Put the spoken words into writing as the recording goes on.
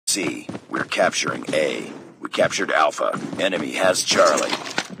C. We're capturing A. We captured Alpha. Enemy has Charlie.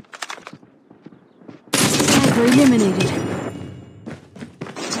 Sniper eliminated.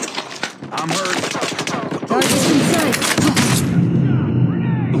 I'm hurt. Target's in sight.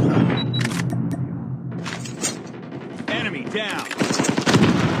 Enemy down.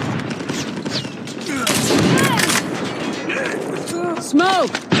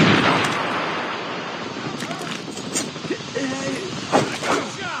 Smoke!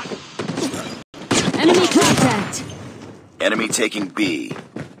 Enemy contact! Enemy taking B.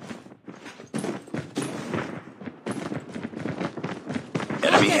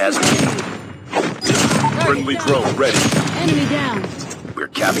 Enemy has B. Friendly drone ready. Enemy down! We're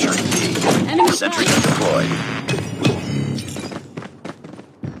capturing B. Enemy Sentry contact. deployed.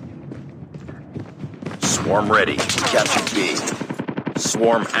 Swarm ready. Captured B.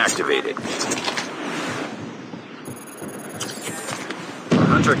 Swarm activated.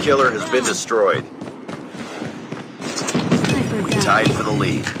 Hunter killer has been destroyed. Sniper We down. tied for the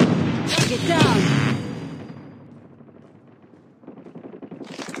lead. Target down!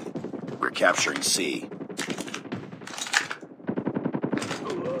 We're capturing C.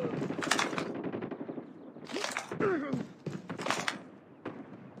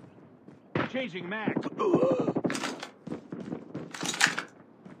 Changing mag.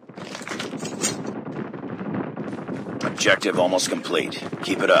 Objective almost complete.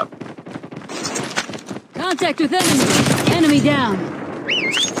 Keep it up. Contact with enemy! Enemy down!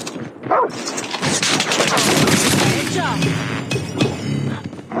 Headshot!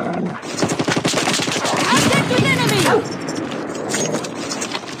 Contact with enemy!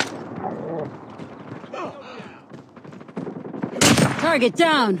 Target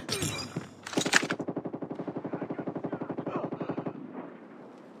down!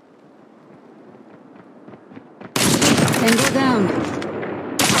 Tango down.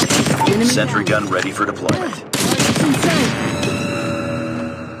 Enemy Sentry down. gun ready for deployment. Target's in sight.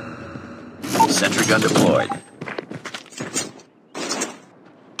 Sentry gun deployed.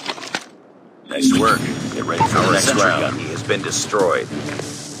 Nice work. Get ready for the next round. He has been destroyed.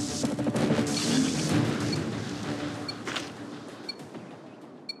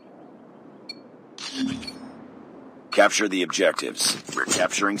 Capture the objectives. We're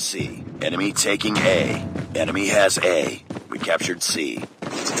capturing C. Enemy taking A. Enemy has A. We captured C.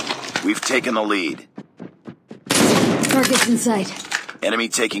 We've taken the lead. Target's in sight. Enemy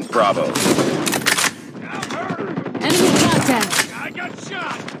taking Bravo. Enemy contact. I got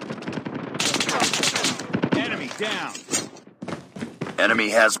shot. Enemy down. Enemy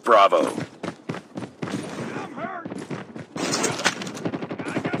has Bravo. I'm hurt.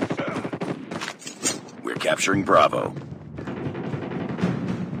 I got shot. We're capturing Bravo.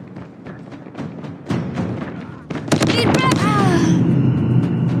 Need back.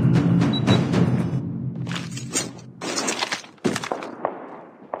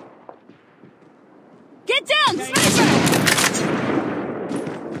 Get down, sniper!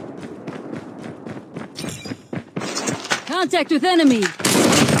 Contact with enemy.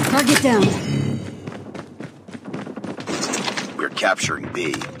 Target down. We're capturing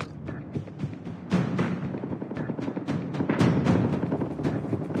B.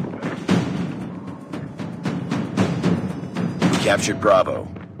 We captured Bravo.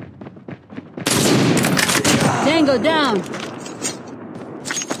 Tango down.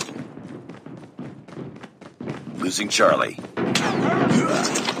 Losing Charlie.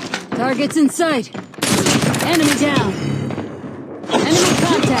 Target's in sight. Enemy down. Enemy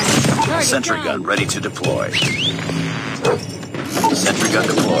contact. Target Sentry down. gun ready to deploy. Sentry gun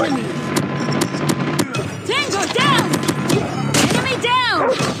deployed. Enemy. Tango down. Enemy down.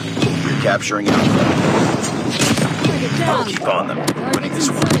 We're capturing Alpha. Target down. Keep on them. We're winning Target's this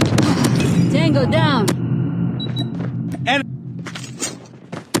in one. sight. Tango down. And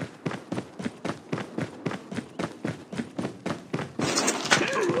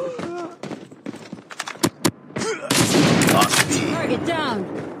Lost B. Target down.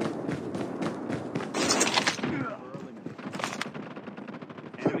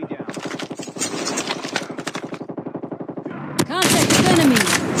 enemy down. Contact with enemy.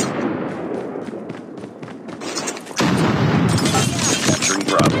 Capturing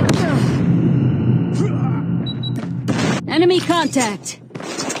Bravo. Enemy contact.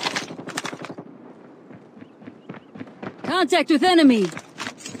 Contact with enemy.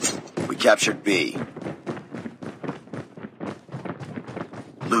 We captured B.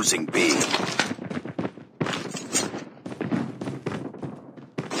 Losing B.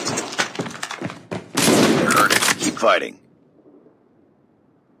 They're hurting. Keep fighting.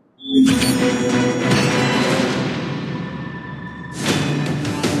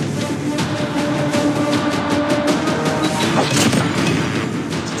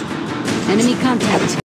 Enemy contact.